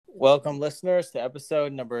Welcome, listeners, to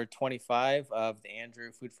episode number 25 of the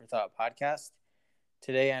Andrew Food for Thought podcast.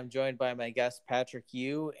 Today, I'm joined by my guest, Patrick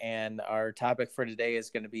Yu, and our topic for today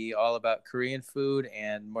is going to be all about Korean food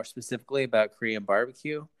and more specifically about Korean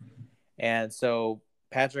barbecue. And so,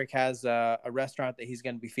 Patrick has a restaurant that he's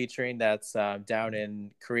going to be featuring that's down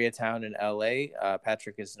in Koreatown in LA.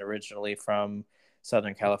 Patrick is originally from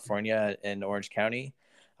Southern California in Orange County.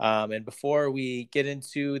 And before we get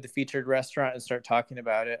into the featured restaurant and start talking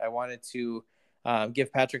about it, I wanted to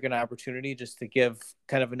give Patrick an opportunity just to give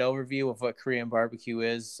kind of an overview of what Korean barbecue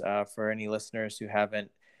is for any listeners who haven't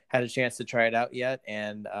had a chance to try it out yet,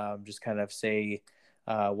 and just kind of say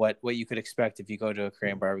what you could expect if you go to a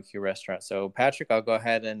Korean barbecue restaurant. So, Patrick, I'll go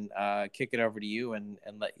ahead and kick it over to you and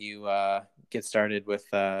let you get started with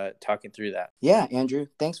talking through that. Yeah, Andrew,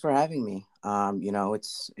 thanks for having me.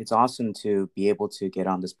 It's awesome to be able to get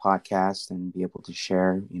on this podcast and be able to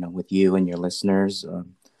share, with you and your listeners a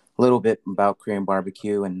little bit about Korean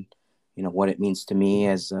barbecue and, what it means to me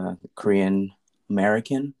as a Korean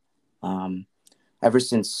American. Ever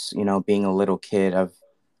since, being a little kid,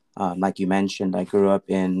 like you mentioned, I grew up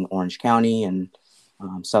in Orange County and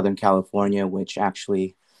Southern California, which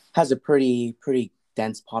actually has a pretty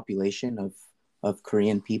dense population of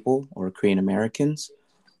Korean people or Korean Americans.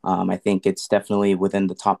 I think it's definitely within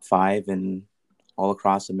the top 5 and all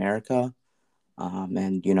across America.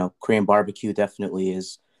 And Korean barbecue definitely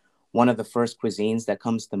is one of the first cuisines that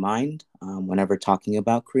comes to mind whenever talking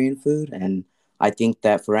about Korean food. And I think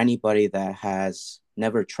that for anybody that has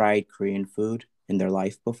never tried Korean food in their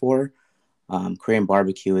life before, Korean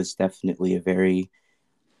barbecue is definitely a very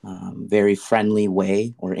friendly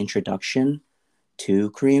way or introduction to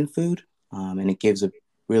Korean food. And it gives a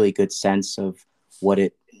really good sense of what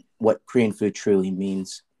Korean food truly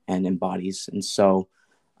means and embodies. And so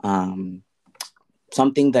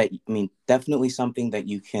definitely something that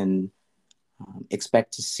you can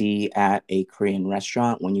expect to see at a Korean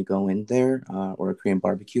restaurant when you go in there or a Korean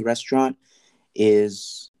barbecue restaurant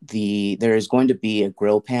is there is going to be a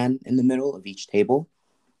grill pan in the middle of each table.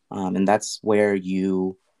 And that's where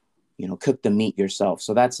you cook the meat yourself.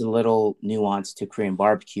 So that's a little nuance to Korean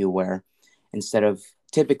barbecue where instead of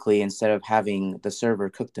having the server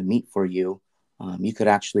cook the meat for you, you could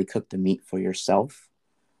actually cook the meat for yourself.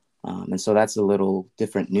 And so that's a little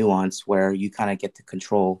different nuance where you kind of get to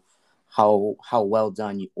control how well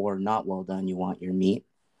done or not well done you want your meat.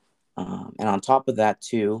 And on top of that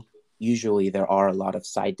too, usually there are a lot of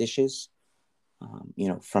side dishes,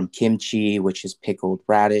 from kimchi, which is pickled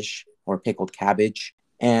radish or pickled cabbage.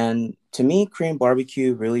 And to me, Korean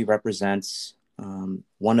barbecue really represents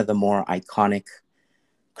one of the more iconic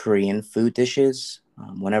Korean food dishes.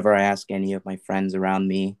 Whenever I ask any of my friends around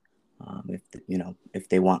me, if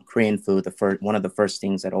they want Korean food, one of the first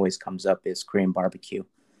things that always comes up is Korean barbecue.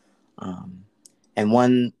 And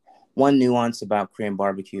one nuance about Korean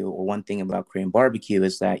barbecue, or one thing about Korean barbecue,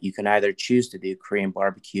 is that you can either choose to do Korean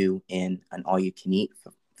barbecue in an all-you-can-eat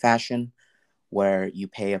fashion, where you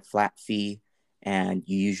pay a flat fee and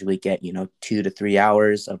you usually get 2 to 3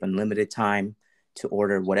 hours of unlimited time to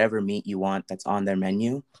order whatever meat you want that's on their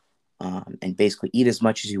menu, and basically eat as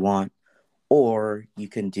much as you want. Or you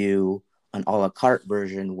can do an a la carte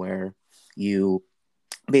version where you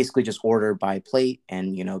basically just order by plate,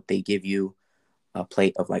 and they give you a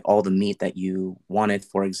plate of like all the meat that you wanted.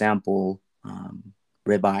 For example,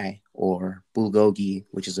 ribeye or bulgogi,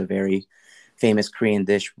 which is a very famous Korean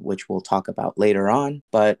dish, which we'll talk about later on.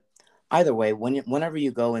 But either way, whenever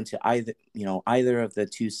you go into either of the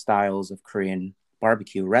two styles of Korean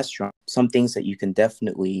barbecue restaurant, some things that you can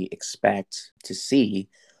definitely expect to see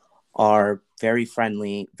are very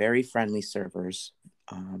friendly servers.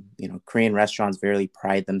 Korean restaurants really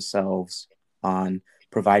pride themselves on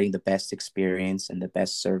providing the best experience and the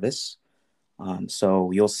best service.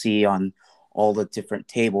 So you'll see on all the different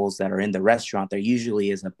tables that are in the restaurant, there usually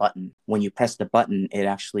is a button. When you press the button, it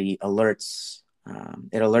actually alerts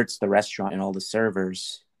the restaurant and all the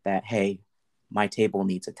servers that, hey, my table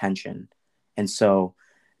needs attention. And so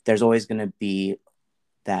there's always going to be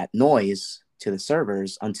that noise to the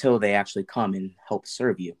servers until they actually come and help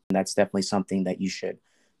serve you. And that's definitely something that you should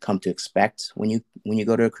come to expect when you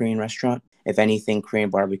go to a Korean restaurant. If anything, Korean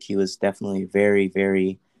barbecue is definitely a very,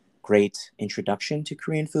 very great introduction to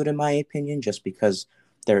Korean food, in my opinion, just because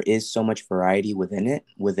there is so much variety within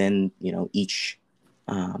each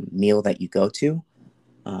meal that you go to,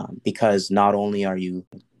 because not only are you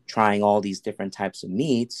trying all these different types of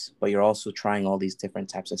meats, but you're also trying all these different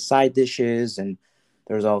types of side dishes, and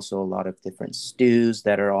there's also a lot of different stews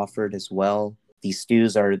that are offered as well. These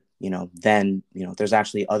stews are, there's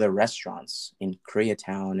actually other restaurants in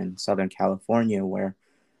Koreatown and Southern California where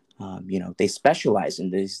they specialize in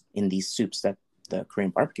these soups that the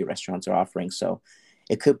Korean barbecue restaurants are offering. So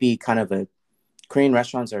it could be kind of Korean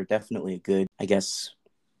restaurants are definitely a good, I guess,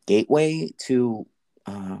 gateway to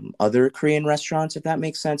other Korean restaurants, if that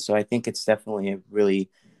makes sense. So I think it's definitely a really,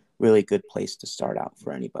 really good place to start out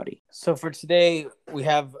for anybody. So for today, we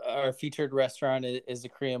have our featured restaurant is a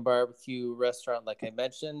Korean barbecue restaurant, like I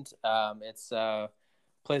mentioned. It's a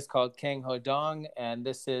place called Kang Ho Dong, and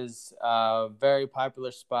this is a very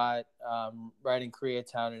popular spot right in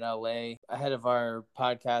Koreatown in LA. Ahead of our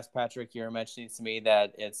podcast, Patrick, you were mentioning to me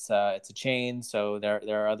that it's a chain, so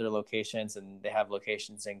there are other locations, and they have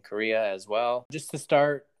locations in Korea as well. Just to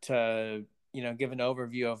start to give an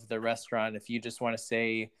overview of the restaurant, if you just want to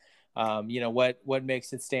say what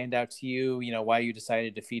makes it stand out to you, why you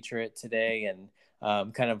decided to feature it today, and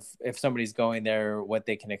kind of if somebody's going there, what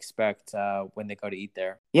they can expect when they go to eat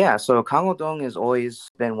there. Yeah, so Kangho-dong has always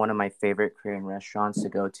been one of my favorite Korean restaurants to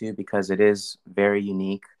go to because it is very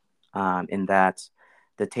unique in that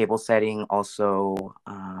the table setting also,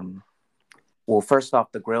 well, first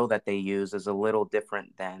off, the grill that they use is a little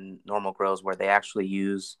different than normal grills where they actually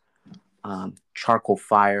use charcoal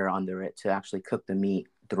fire under it to actually cook the meat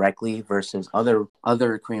directly versus other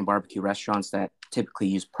Korean barbecue restaurants that typically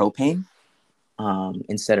use propane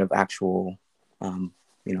instead of actual,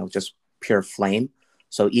 just pure flame.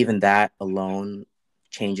 So even that alone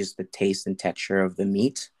changes the taste and texture of the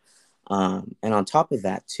meat. And on top of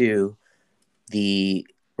that, too, the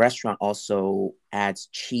restaurant also adds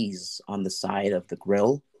cheese on the side of the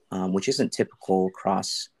grill, which isn't typical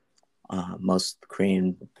across most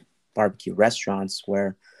Korean barbecue restaurants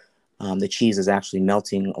where the cheese is actually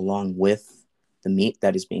melting along with the meat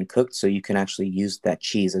that is being cooked. So you can actually use that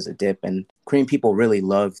cheese as a dip. And Korean people really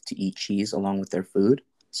love to eat cheese along with their food,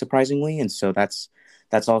 surprisingly. And so that's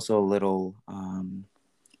also a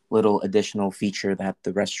little additional feature that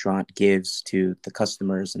the restaurant gives to the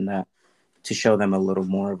customers, and that to show them a little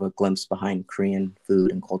more of a glimpse behind Korean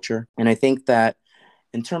food and culture. And I think that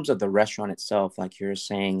in terms of the restaurant itself, like you're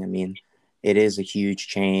saying, I mean, it is a huge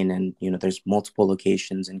chain, and there's multiple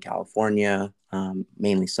locations in California,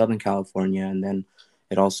 mainly Southern California, and then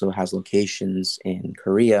it also has locations in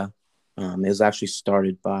Korea. It was actually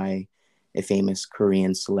started by a famous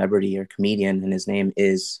Korean celebrity or comedian, and his name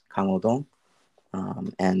is Kang Ho-dong.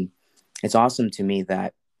 And it's awesome to me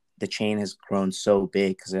that the chain has grown so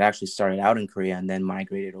big because it actually started out in Korea and then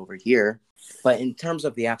migrated over here. But in terms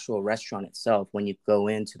of the actual restaurant itself, when you go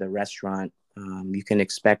into the restaurant, you can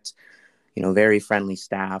expect very friendly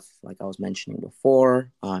staff, like I was mentioning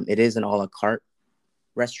before. It is an a la carte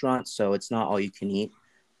restaurant, so it's not all you can eat.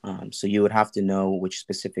 So you would have to know which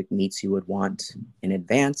specific meats you would want in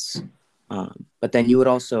advance. But then you would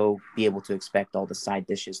also be able to expect all the side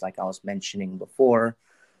dishes, like I was mentioning before,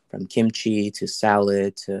 from kimchi to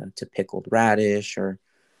salad to pickled radish or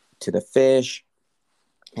to the fish,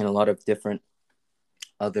 and a lot of different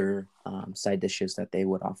other side dishes that they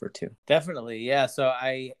would offer too. Definitely, yeah. So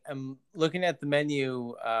I am looking at the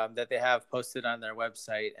menu that they have posted on their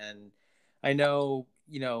website, and I know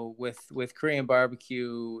with Korean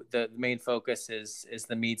barbecue, the main focus is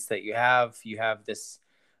the meats that you have. You have this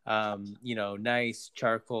nice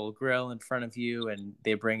charcoal grill in front of you, and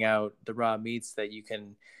they bring out the raw meats that you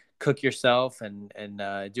can cook yourself and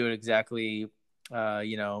do it exactly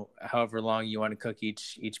however long you want to cook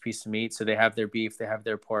each piece of meat. So they have their beef, they have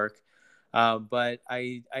their pork, but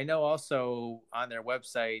I know also on their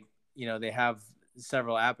website, they have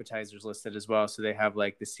several appetizers listed as well. So they have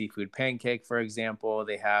like the seafood pancake, for example.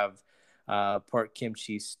 They have pork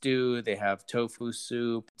kimchi stew. They have tofu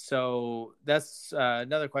soup. So that's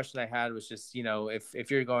another question I had was just,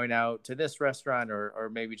 if you're going out to this restaurant or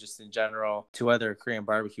maybe just in general to other Korean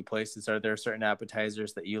barbecue places, are there certain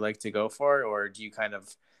appetizers that you like to go for, or do you kind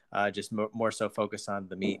of just more so focus on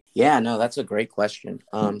the meat? Yeah, no, that's a great question.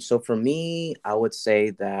 So for me, I would say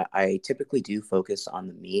that I typically do focus on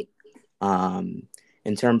the meat.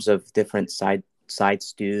 In terms of different side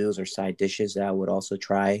stews or side dishes that I would also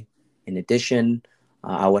try. In addition,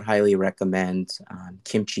 I would highly recommend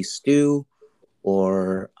kimchi stew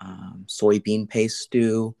or soybean paste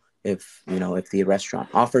stew if the restaurant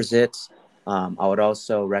offers it. I would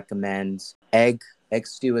also recommend egg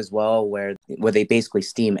stew as well, where they basically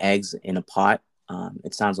steam eggs in a pot.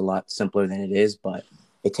 It sounds a lot simpler than it is, but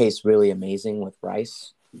it tastes really amazing with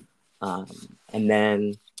rice. And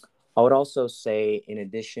then I would also say, in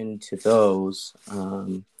addition to those,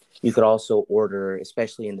 you could also order,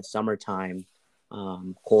 especially in the summertime,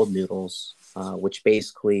 cold noodles, which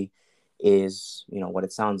basically is, what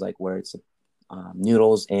it sounds like, where it's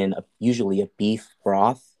noodles in usually a beef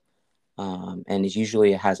broth, and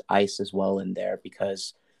it has ice as well in there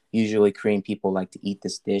because Usually Korean people like to eat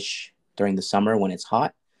this dish during the summer when it's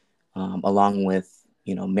hot, along with,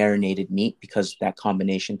 marinated meat, because that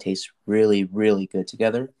combination tastes really, really good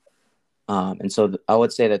together. And so I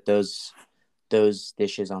would say that those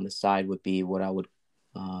dishes on the side would be what I would,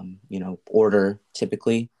 order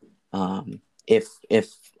typically, if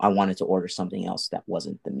I wanted to order something else that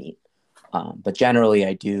wasn't the meat. But generally,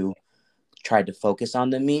 I do try to focus on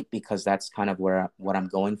the meat because that's kind of what I'm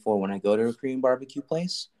going for when I go to a Korean barbecue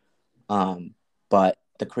place. But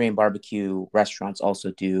the Korean barbecue restaurants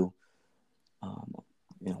also do, um,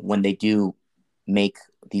 when they do make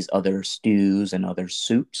these other stews and other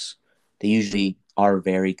soups, they usually are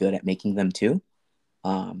very good at making them too,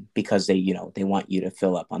 because they want you to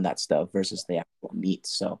fill up on that stuff versus the actual meat.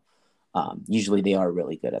 So usually they are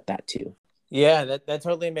really good at that too. Yeah, that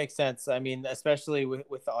totally makes sense. I mean, especially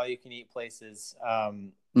with all you can eat places,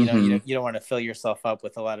 Mm-hmm. you don't want to fill yourself up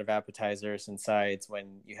with a lot of appetizers and sides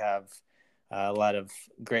when you have a lot of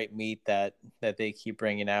great meat that they keep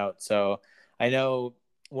bringing out. So I know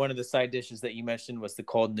one of the side dishes that you mentioned was the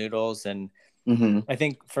cold noodles, and Mm-hmm. I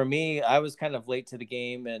think for me, I was kind of late to the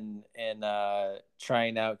game and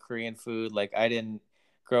trying out Korean food. Like I didn't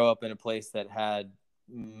grow up in a place that had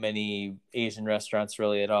many Asian restaurants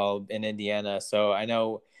really at all in Indiana. So I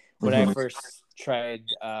know when I Mm-hmm. first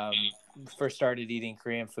started eating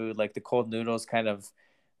Korean food, like the cold noodles kind of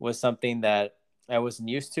was something that I wasn't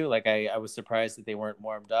used to. Like I was surprised that they weren't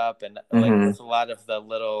warmed up, and like Mm-hmm. with a lot of the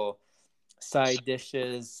little side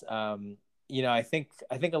dishes, I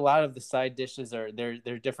think a lot of the side dishes are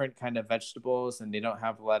they're different kind of vegetables, and they don't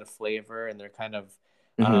have a lot of flavor, and they're kind of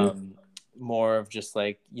Mm-hmm. um, more of just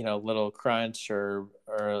like little crunch or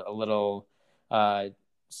a little uh,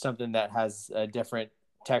 something that has a different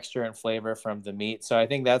texture and flavor from the meat. So I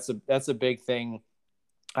think that's a big thing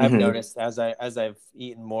I've Mm-hmm. noticed as I've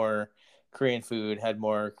eaten more Korean food, had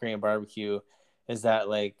more Korean barbecue, is that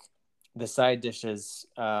like the side dishes,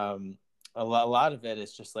 a lot of it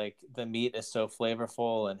is just like the meat is so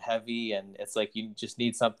flavorful and heavy, and it's like you just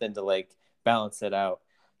need something to like balance it out.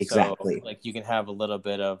 So Exactly. like you can have a little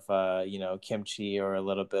bit of kimchi or a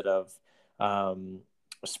little bit of um,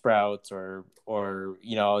 sprouts or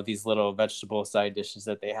these little vegetable side dishes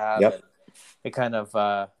that they have, Yep. and it kind of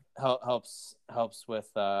helps with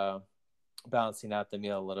balancing out the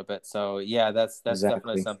meal a little bit. So yeah, that's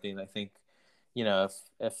definitely Exactly. something I think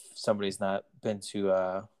if somebody's not been to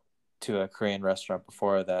a Korean restaurant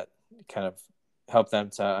before, that kind of help them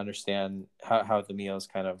to understand how the meal is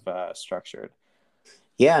kind of structured.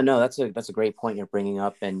 Yeah, no, that's a great point you're bringing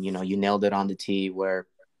up, and you nailed it on the tee. Where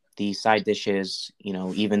the side dishes,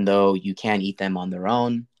 even though you can eat them on their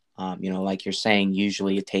own, like you're saying,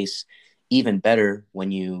 usually it tastes even better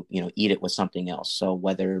when you eat it with something else. So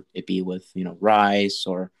whether it be with rice,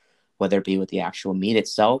 or whether it be with the actual meat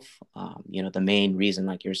itself, the main reason,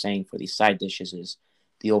 like you're saying, for these side dishes is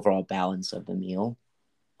the overall balance of the meal.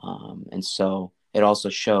 And so it also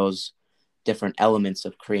shows different elements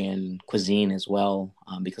of Korean cuisine as well,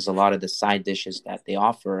 because a lot of the side dishes that they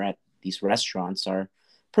offer at these restaurants are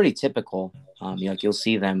pretty typical. Like you'll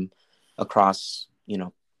see them across,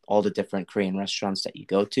 all the different Korean restaurants that you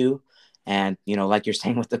go to. And, like you're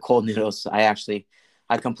saying with the cold noodles,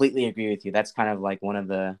 I completely agree with you. That's kind of like one of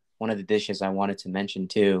the dishes I wanted to mention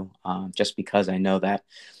too, just because I know that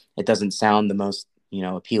it doesn't sound the most,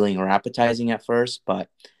 appealing or appetizing at first, but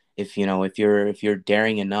if you're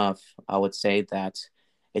daring enough, I would say that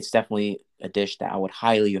it's definitely a dish that I would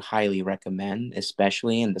highly, highly recommend,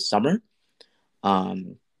 especially in the summer.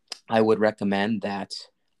 Um, I would recommend that,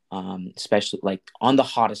 especially like on the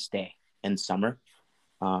hottest day in summer.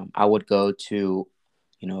 I would go to,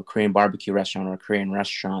 a Korean barbecue restaurant or a Korean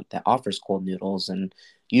restaurant that offers cold noodles, and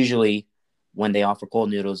usually when they offer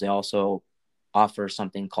cold noodles, they also offer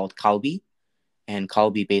something called kalbi, and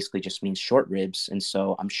kalbi basically just means short ribs. And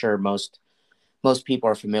so I'm sure most people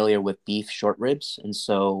are familiar with beef short ribs, and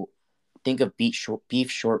so think of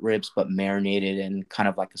beef short ribs but marinated in kind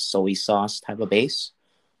of like a soy sauce type of base.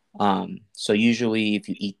 So usually, if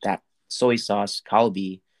you eat that soy sauce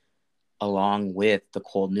kalbi along with the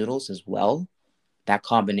cold noodles as well, that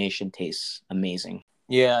combination tastes amazing.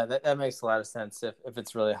 Yeah, that makes a lot of sense. If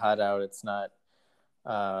it's really hot out, it's not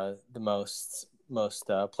the most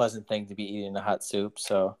pleasant thing to be eating a hot soup.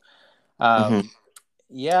 So Mm-hmm. um,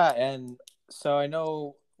 yeah, and so I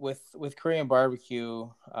know with Korean barbecue,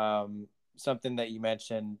 something that you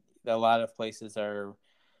mentioned, a lot of places are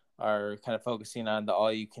kind of focusing on the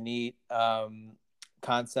all you can eat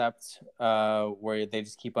concept, where they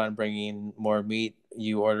just keep on bringing more meat.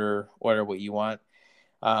 You order what you want,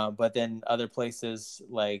 but then other places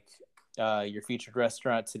like your featured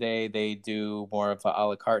restaurant today, they do more of a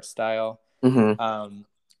la carte style. Hmm.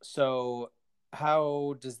 So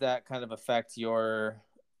how does that kind of affect your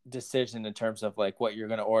decision in terms of like what you're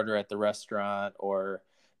going to order at the restaurant, or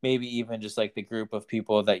maybe even just like the group of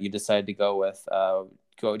people that you decide to go with,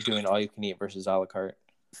 go doing all you can eat versus a la carte?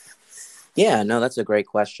 Yeah, no, that's a great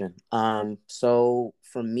question. So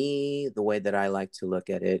for me, the way that I like to look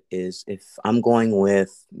at it is if I'm going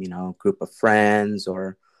with, a group of friends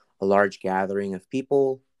or a large gathering of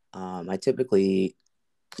people, I typically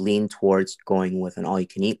lean towards going with an all you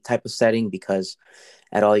can eat type of setting because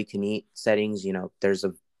at all you can eat settings, there's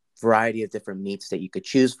a variety of different meats that you could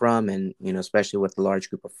choose from. And, especially with a large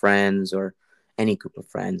group of friends or any group of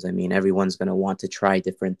friends, I mean, everyone's going to want to try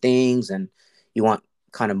different things and you want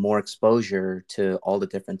kind of more exposure to all the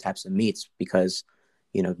different types of meats because,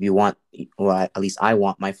 you want, well, at least I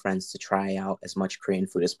want my friends to try out as much Korean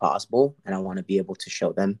food as possible. And I want to be able to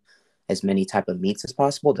show them as many type of meats as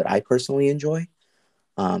possible that I personally enjoy.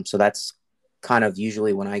 So that's kind of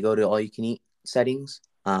usually when I go to all you can eat settings.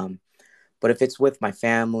 But if it's with my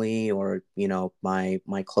family or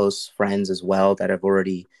my close friends as well that have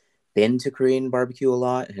already been to Korean barbecue a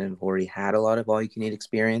lot and have already had a lot of all you can eat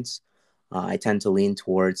experience, I tend to lean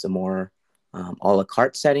towards a more a la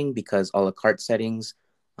carte setting because a la carte settings,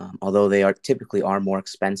 although they are typically are more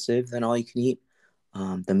expensive than all you can eat,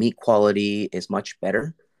 the meat quality is much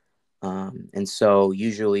better. And so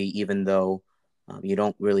usually, even though you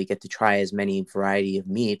don't really get to try as many variety of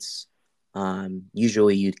meats,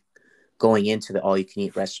 usually you going into the all you can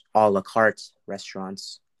eat a la carte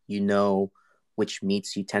restaurants, you know which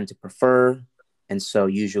meats you tend to prefer. And so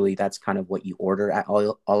usually that's kind of what you order at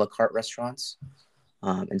all a la carte restaurants.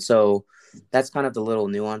 And so that's kind of the little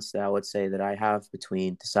nuance that I would say that I have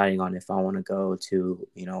between deciding on if I want to go to,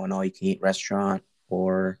 an all you can eat restaurant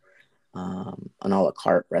or an a la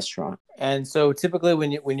carte restaurant. And so typically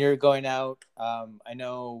when you're going out, I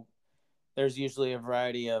know there's usually a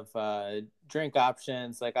variety of drink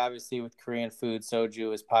options. Like obviously with Korean food,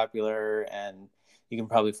 soju is popular, and you can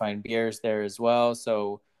probably find beers there as well.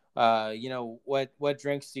 So, what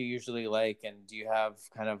drinks do you usually like, and do you have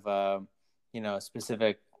kind of a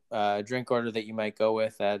specific drink order that you might go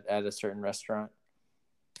with at a certain restaurant?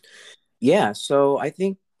 Yeah, so I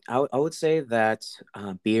think I would say that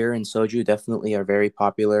beer and soju definitely are very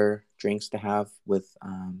popular drinks to have with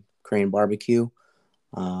Korean barbecue.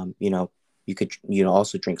 You know, you could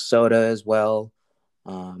also drink soda as well.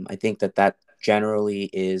 I think that generally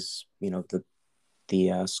is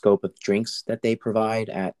the scope of drinks that they provide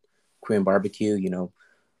at Korean barbecue.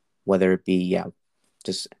 Whether it be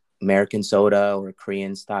just American soda or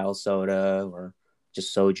Korean style soda or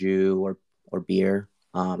just soju or beer.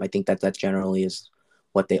 I think that generally is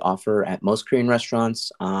what they offer at most Korean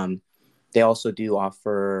restaurants. They also do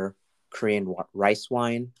offer Korean rice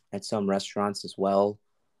wine at some restaurants as well,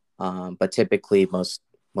 but typically most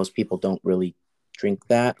people don't really drink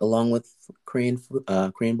that along with Korean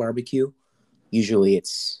barbecue. Usually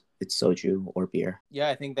it's soju or beer. Yeah,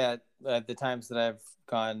 I think that the times that I've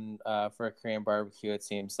gone for a Korean barbecue, it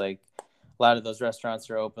seems like a lot of those restaurants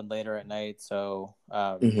are open later at night, so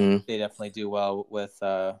Hmm. they definitely do well with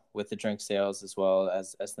the drink sales as well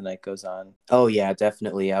as the night goes on. Oh yeah,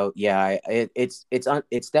 definitely. Oh yeah, it's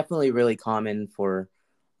definitely really common for,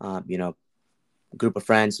 a group of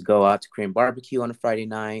friends to go out to Korean barbecue on a Friday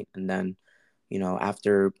night, and then,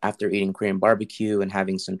 after eating Korean barbecue and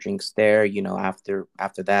having some drinks there,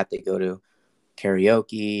 after that they go to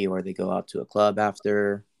karaoke or they go out to a club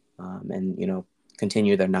after, and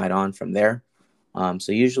continue their night on from there.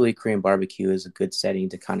 So usually Korean barbecue is a good setting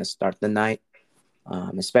to kind of start the night,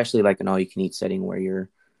 especially like an all you can eat setting where you're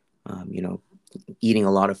um, you know, eating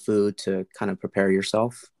a lot of food to kind of prepare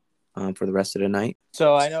yourself for the rest of the night.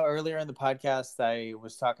 So I know earlier in the podcast I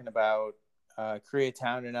was talking about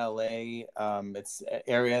Koreatown in LA. It's an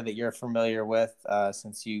area that you're familiar with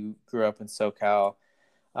since you grew up in SoCal.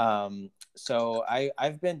 So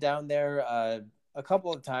I've been down there a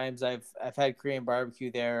couple of times. I've had Korean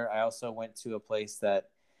barbecue there. I also went to a place that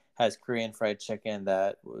has Korean fried chicken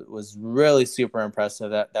that was really super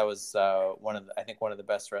impressive. That was I think one of the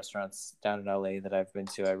best restaurants down in LA that I've been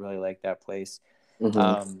to. I really like that place.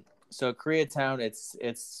 Mm-hmm. So Koreatown,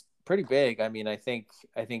 it's pretty big. I mean, I think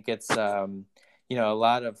it's a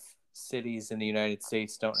lot of cities in the United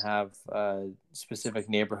States don't have a specific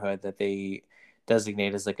neighborhood that they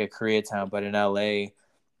designate as like a Koreatown, but in LA,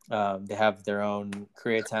 they have their own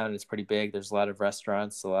Koreatown. It's pretty big. There's a lot of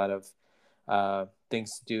restaurants, a lot of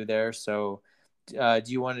things to do there. So, do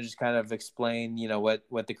you want to just kind of explain,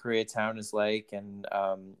 what the Koreatown is like, and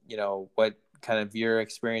what kind of your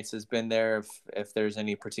experience has been there, if there's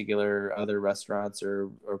any particular other restaurants or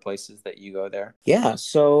places that you go there. Yeah,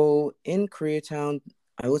 so in Koreatown,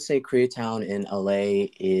 I would say Koreatown in LA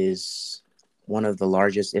is one of the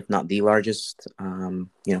largest, if not the largest,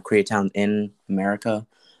 Koreatown in America.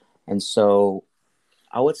 And so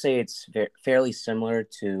I would say it's fairly similar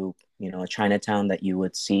to, a Chinatown that you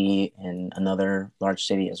would see in another large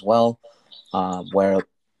city as well, where,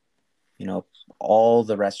 all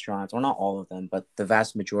the restaurants, or not all of them, but the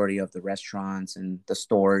vast majority of the restaurants and the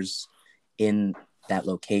stores in that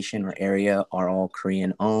location or area are all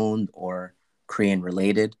Korean owned or Korean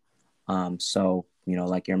related. So,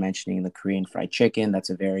 like you're mentioning, the Korean fried chicken, that's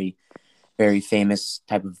a very, very famous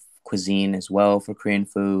type of cuisine as well for Korean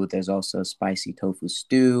food. There's also spicy tofu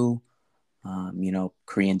stew,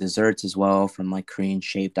 Korean desserts as well, from like Korean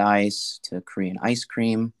shaved ice to Korean ice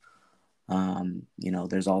cream.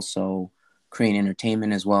 There's also Korean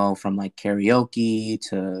entertainment as well, from like karaoke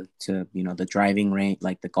to the driving range,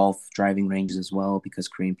 like the golf driving ranges as well, because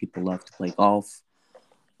Korean people love to play golf.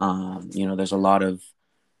 There's a lot of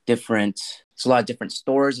different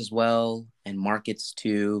stores as well, and markets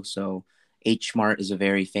too. So H Mart is a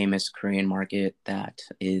very famous Korean market that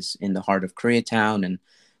is in the heart of Koreatown, and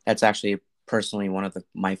that's actually personally one of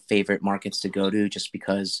my favorite markets to go to, just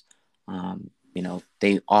because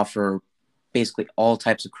they offer basically all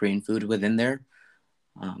types of Korean food within there,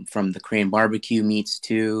 from the Korean barbecue meats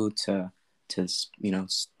to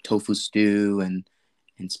tofu stew and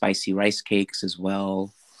spicy rice cakes as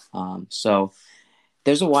well. So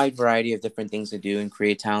there's a wide variety of different things to do in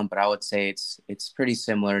Koreatown, but I would say it's pretty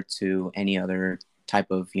similar to any other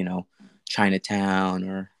type of Chinatown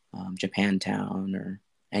or Japantown or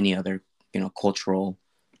any other cultural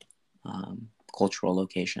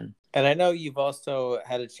location. And I know you've also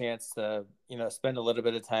had a chance to, spend a little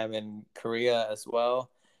bit of time in Korea as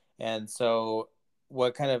well. And so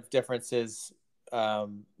what kind of differences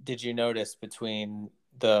did you notice between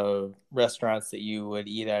the restaurants that you would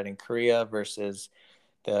eat at in Korea versus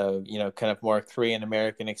the, kind of more Korean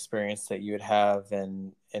American experience that you would have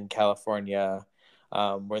in California?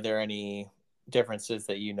 Were there any differences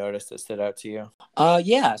that you noticed that stood out to you?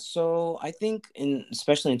 Yeah. So I think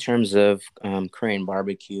especially in terms of Korean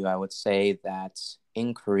barbecue, I would say that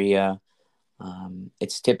in Korea,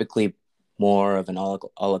 it's typically more of an a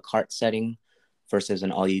la carte setting versus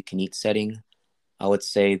an all you can eat setting. I would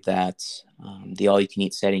say that the all you can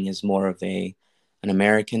eat setting is more of an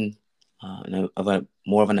American,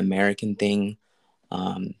 more of an American thing,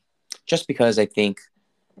 just because I think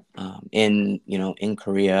in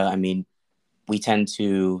Korea, I mean, we tend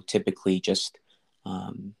to typically just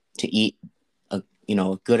to eat a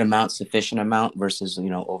good amount, sufficient amount, versus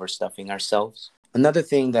overstuffing ourselves. Another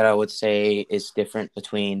thing that I would say is different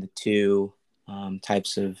between the two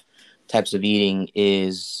types of eating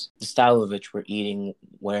is the style of which we're eating.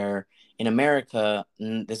 Where in America,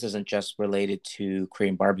 this isn't just related to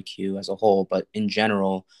Korean barbecue as a whole, but in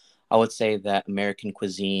general, I would say that American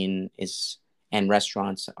cuisine and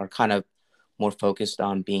restaurants are kind of more focused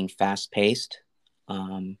on being fast paced,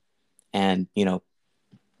 and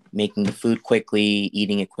making the food quickly,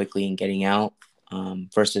 eating it quickly, and getting out.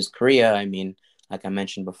 Versus Korea, I mean, like I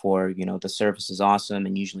mentioned before, the service is awesome,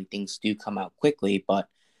 and usually things do come out quickly, but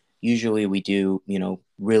usually we do,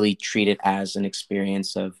 really treat it as an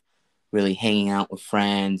experience of really hanging out with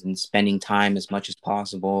friends and spending time as much as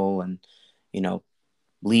possible, and you know,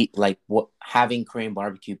 having Korean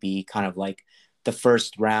barbecue be kind of like the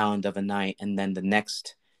first round of a night, and then the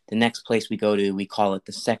next place we go to, we call it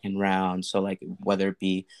the second round. So like whether it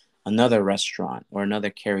be another restaurant or another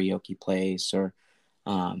karaoke place, or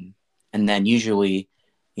and then usually,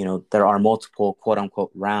 there are multiple quote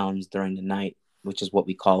unquote rounds during the night, which is what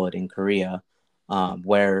we call it in Korea,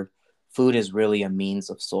 where food is really a means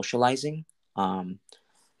of socializing.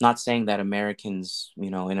 Not saying that Americans,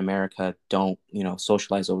 in America don't,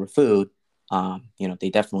 socialize over food. They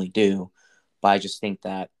definitely do. But I just think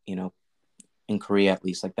that, in Korea at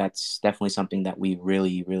least, like that's definitely something that we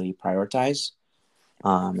really, really prioritize,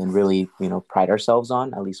 and really, pride ourselves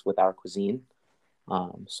on, at least with our cuisine.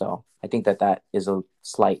 So I think that is a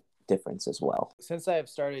slight difference as well. Since I've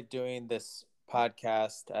started doing this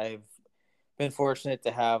podcast, I've been fortunate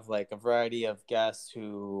to have like a variety of guests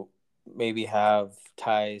who maybe have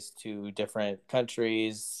ties to different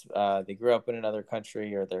countries. They grew up in another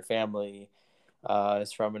country, or their family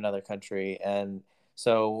is from another country. And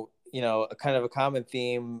so, a kind of a common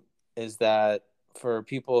theme is that for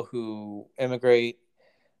people who immigrate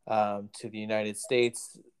to the United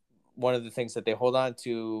States, one of the things that they hold on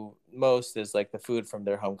to most is like the food from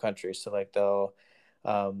their home country. So like they'll,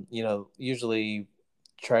 usually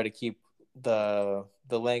try to keep the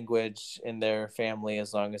language in their family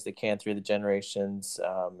as long as they can through the generations,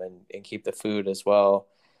 and keep the food as well,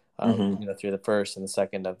 Mm-hmm. through the first and the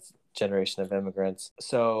second of generation of immigrants.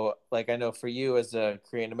 So like I know for you as a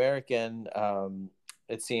Korean American,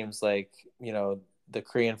 it seems like the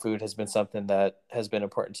Korean food has been something that has been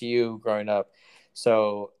important to you growing up.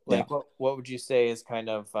 So Yeah. like what would you say is kind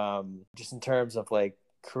of just in terms of like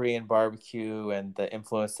Korean barbecue and the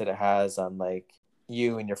influence that it has on like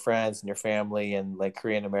you and your friends and your family and like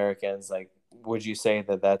Korean Americans, like would you say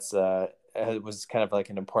that that's it was kind of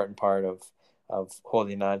like an important part of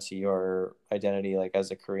holding on to your identity like as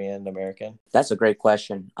a Korean American? That's a great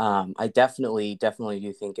question. I definitely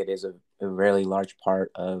do think it is a really large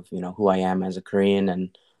part of, who I am as a Korean.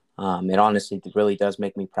 And it honestly really does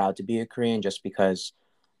make me proud to be a Korean, just because,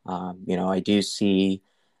 I do see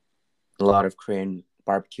a lot of Korean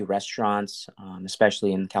barbecue restaurants,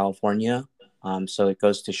 especially in California. So it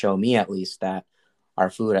goes to show me, at least, that our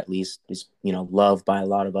food at least is, loved by a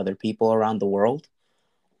lot of other people around the world.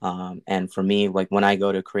 And for me, like when I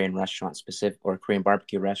go to a Korean restaurant specific, or Korean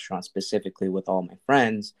barbecue restaurant specifically, with all my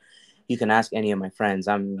friends, you can ask any of my friends.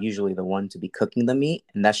 I'm usually the one to be cooking the meat,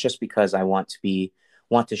 and that's just because I want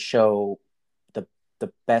to show the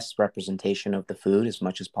the best representation of the food as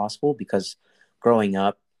much as possible. Because growing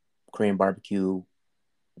up, Korean barbecue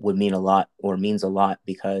would mean a lot, or means a lot,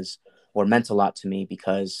 because, or meant a lot to me,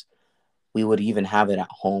 because we would even have it at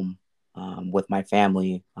home, with my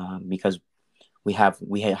family, because we had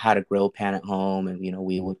a grill pan at home, and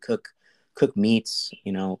we would cook meats,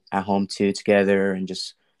 at home too, together, and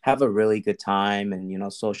just have a really good time,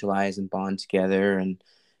 and socialize and bond together. And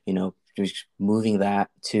just moving that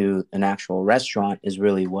to an actual restaurant is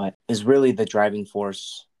really the driving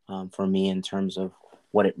force, for me, in terms of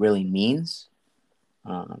what it really means.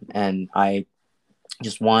 And I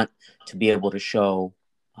just want to be able to show,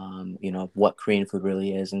 what Korean food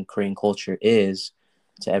really is and Korean culture is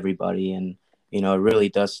to everybody. And, it really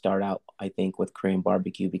does start out, I think, with Korean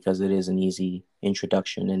barbecue, because it is an easy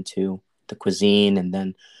introduction into the cuisine. And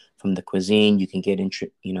then from the cuisine, you can get,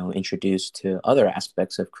 introduced to other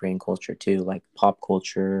aspects of Korean culture too, like pop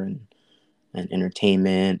culture and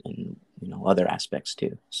entertainment, and, other aspects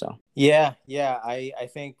too. So, Yeah, I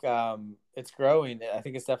think it's growing. I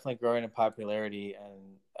think it's definitely growing in popularity,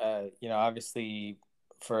 and obviously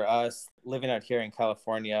for us living out here in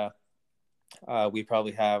California, we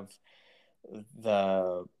probably have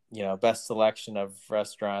the best selection of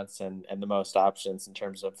restaurants and the most options in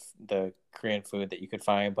terms of the Korean food that you could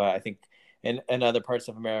find. But I think in other parts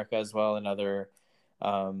of America as well, in other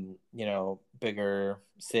bigger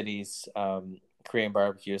cities, Korean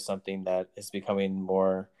barbecue is something that is becoming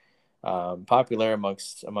more popular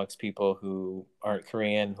amongst people who aren't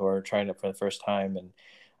Korean, who are trying it for the first time.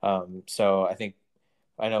 And so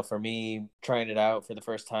I know for me, trying it out for the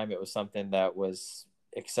first time, it was something that was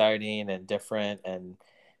exciting and different, and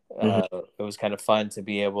mhm, it was kind of fun to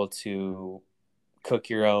be able to cook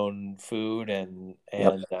your own food and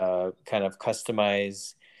yep, kind of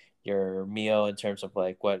customize your meal in terms of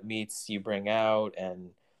like what meats you bring out, and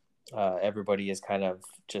everybody is kind of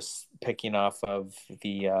just picking off of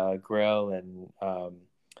the grill, and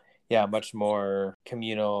yeah, much more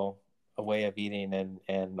communal a way of eating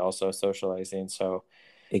and also socializing. So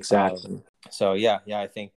um, exactly. so I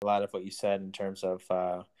think a lot of what you said in terms of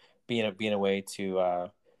being a way to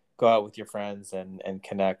go out with your friends and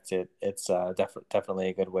connect. It's definitely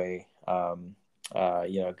a good way.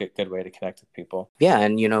 Good way to connect with people. Yeah,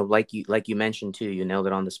 and like you mentioned too, you nailed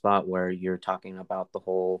it on the spot, where you're talking about the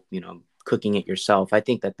whole, cooking it yourself. I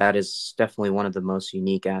think that is definitely one of the most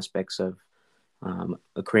unique aspects of,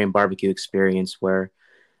 a Korean barbecue experience. Where,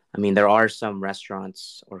 I mean, there are some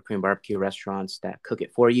restaurants, or Korean barbecue restaurants, that cook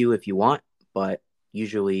it for you if you want, but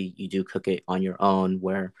usually you do cook it on your own,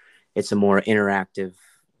 where it's a more interactive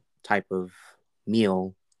type of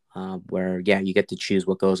meal, where, yeah, you get to choose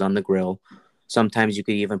what goes on the grill. Sometimes you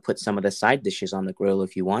could even put some of the side dishes on the grill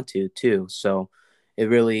if you want to too. So it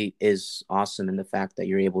really is awesome in the fact that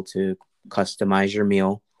you're able to customize your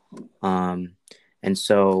meal. Um, and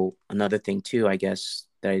so another thing too, I guess,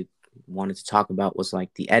 that I wanted to talk about was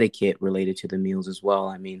like the etiquette related to the meals as well.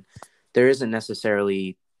 I mean, there isn't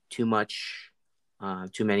necessarily too much,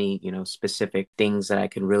 too many, specific things that I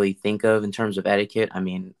can really think of in terms of etiquette. I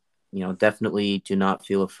mean, definitely do not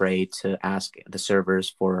feel afraid to ask the servers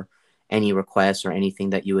for any requests or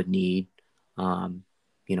anything that you would need. Um,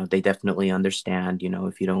 they definitely understand,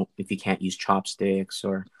 if you can't use chopsticks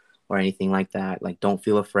or anything like that. Like, don't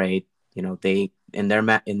feel afraid. They, in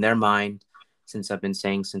their mind, since I've been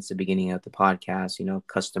saying since the beginning of the podcast,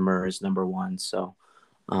 customer is number one. So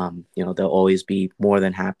They'll always be more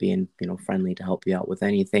than happy and, friendly to help you out with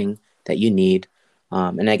anything that you need.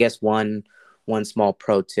 And I guess one small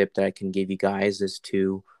pro tip that I can give you guys is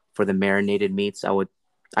for the marinated meats,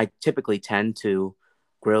 I typically tend to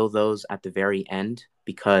grill those at the very end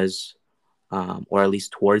because, or at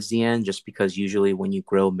least towards the end, just because usually when you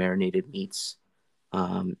grill marinated meats,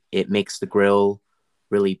 it makes the grill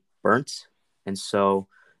really burnt. And so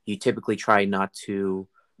you typically I try not to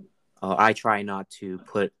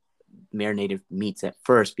put marinated meats at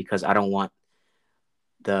first because I don't want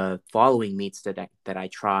the following meats that I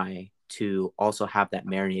try to also have that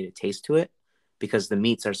marinated taste to it, because the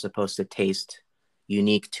meats are supposed to taste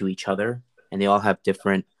unique to each other and they all have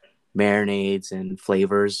different marinades and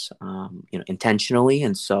flavors, intentionally.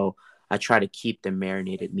 And so I try to keep the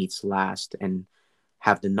marinated meats last and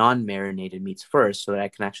have the non-marinated meats first so that I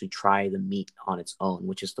can actually try the meat on its own,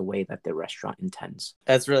 which is the way that the restaurant intends.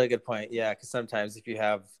 That's a really good point. Yeah, because sometimes if you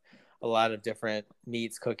have a lot of different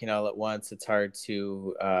meats cooking all at once, it's hard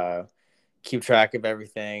to keep track of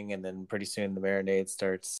everything, and then pretty soon the marinade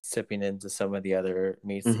starts sipping into some of the other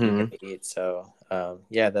meats that you're going to eat. So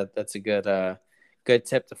yeah, that's a good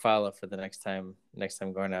tip to follow for the next time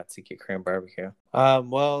going out to get Korean barbecue.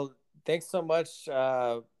 Well, thanks so much,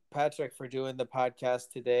 Patrick, for doing the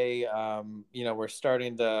podcast today. We're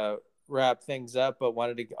starting to wrap things up, but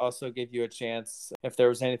wanted to also give you a chance if there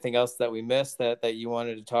was anything else that we missed that you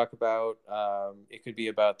wanted to talk about. It could be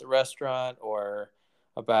about the restaurant or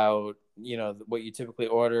about what you typically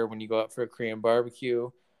order when you go out for a Korean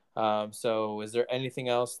barbecue. So is there anything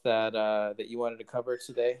else that you wanted to cover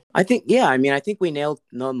today? I think, yeah, I think we nailed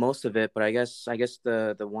most of it, but I guess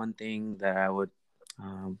the one thing that I would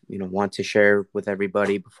want to share with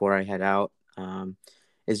everybody before I head out,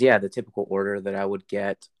 is, yeah, the typical order that I would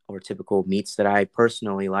get, or typical meats that I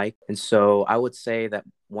personally like. And so I would say that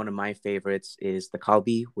one of my favorites is the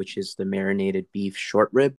kalbi, which is the marinated beef short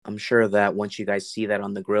rib. I'm sure that once you guys see that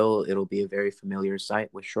on the grill, it'll be a very familiar sight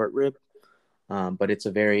with short rib. But it's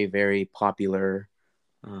a very, very popular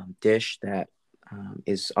dish that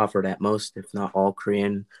is offered at most, if not all,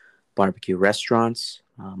 Korean barbecue restaurants.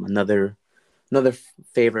 Another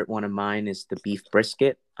favorite one of mine is the beef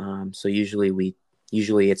brisket. So usually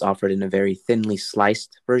it's offered in a very thinly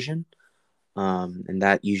sliced version, and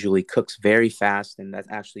that usually cooks very fast. And that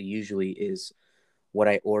actually usually is what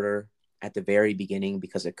I order at the very beginning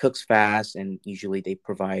because it cooks fast, and usually they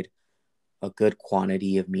provide a good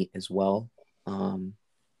quantity of meat as well. Um,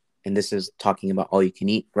 and this is talking about all you can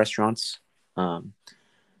eat restaurants. Um,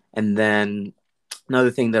 and then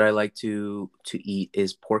another thing that I like to eat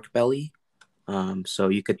is pork belly. So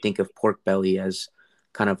you could think of pork belly as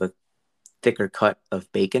kind of a thicker cut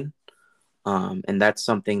of bacon. And that's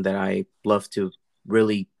something that I love to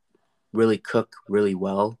really, really cook really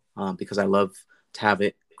well, because I love to have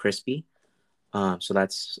it crispy. So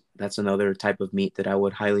that's another type of meat that I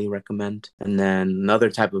would highly recommend. And then another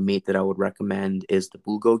type of meat that I would recommend is the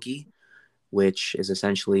bulgogi, which is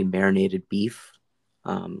essentially marinated beef,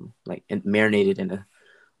 marinated in a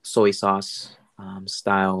soy sauce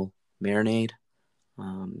style marinade.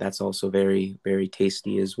 That's also very, very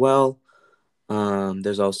tasty as well.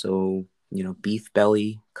 There's also, beef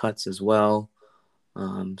belly cuts as well.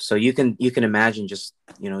 So you can imagine just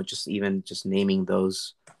even just naming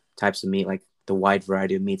those types of meat, like the wide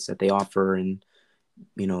variety of meats that they offer in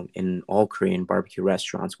all Korean barbecue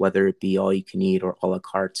restaurants, whether it be all you can eat or a la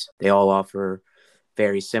carte. They all offer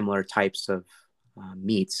very similar types of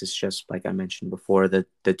meats. It's just like I mentioned before, the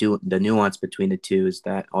nuance between the two is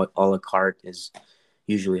that a la carte is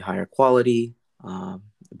usually higher quality,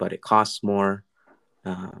 but it costs more.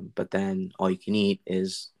 But then all you can eat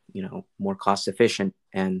is more cost efficient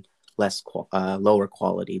and lower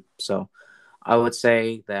quality. So I would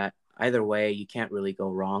say that either way, you can't really go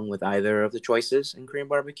wrong with either of the choices in Korean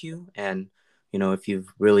barbecue. And if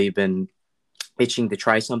you've really been itching to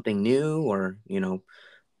try something new, or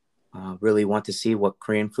really want to see what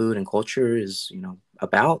Korean food and culture is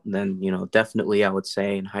about, then definitely I would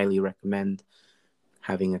say and highly recommend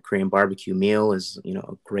having a Korean barbecue meal is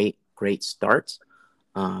a great start.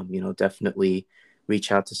 Definitely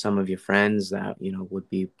reach out to some of your friends that would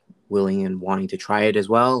be willing and wanting to try it as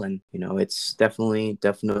well. And it's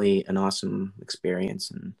definitely an awesome experience,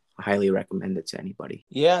 and I highly recommend it to anybody.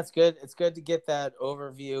 Yeah, it's good to get that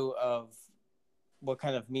overview of what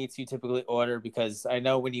kind of meats you typically order, because I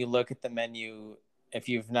know when you look at the menu, if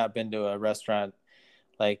you've not been to a restaurant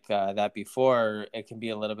like that before, it can be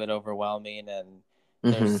a little bit overwhelming, and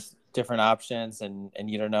Mm-hmm. there's different options, and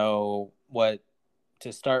you don't know what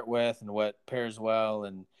to start with and what pairs well.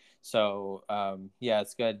 And So yeah,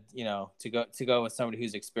 it's good, to go with somebody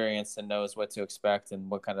who's experienced and knows what to expect and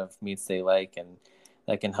what kind of meats they like, and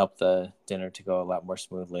that can help the dinner to go a lot more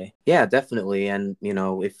smoothly. Yeah, definitely. And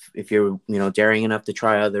if you're daring enough to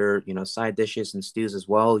try other side dishes and stews as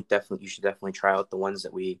well, you should definitely try out the ones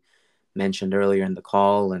that we mentioned earlier in the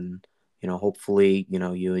call. And hopefully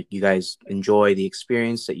you guys enjoy the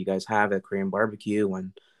experience that you guys have at Korean barbecue,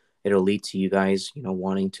 and it'll lead to you guys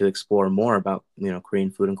wanting to explore more about Korean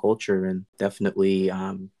food and culture. And definitely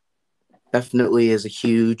is a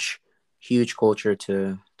huge culture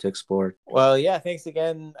to explore. Well, yeah, thanks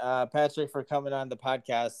again, Patrick, for coming on the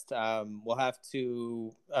podcast. We'll have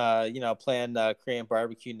to, plan a Korean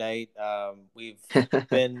barbecue night. We've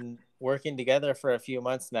been working together for a few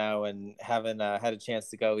months now and haven't had a chance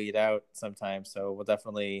to go eat out sometime. So we'll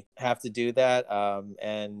definitely have to do that.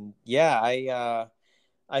 And yeah,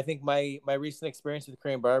 I think my recent experience with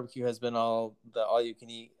Korean barbecue has been all you can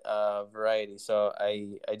eat variety. So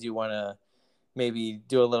I do want to maybe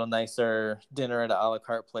do a little nicer dinner at an a la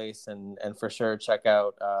carte place, and for sure check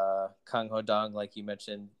out Kang Ho Dong, like you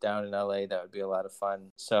mentioned, down in LA. That would be a lot of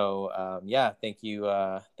fun. So yeah, thank you.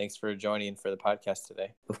 Thanks for joining for the podcast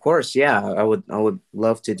today. Of course, yeah, I would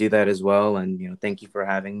love to do that as well. And thank you for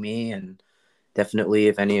having me. And definitely,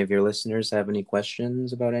 if any of your listeners have any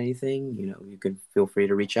questions about anything, you could feel free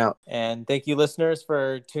to reach out. And thank you, listeners,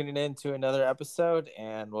 for tuning in to another episode,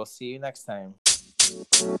 and we'll see you next time.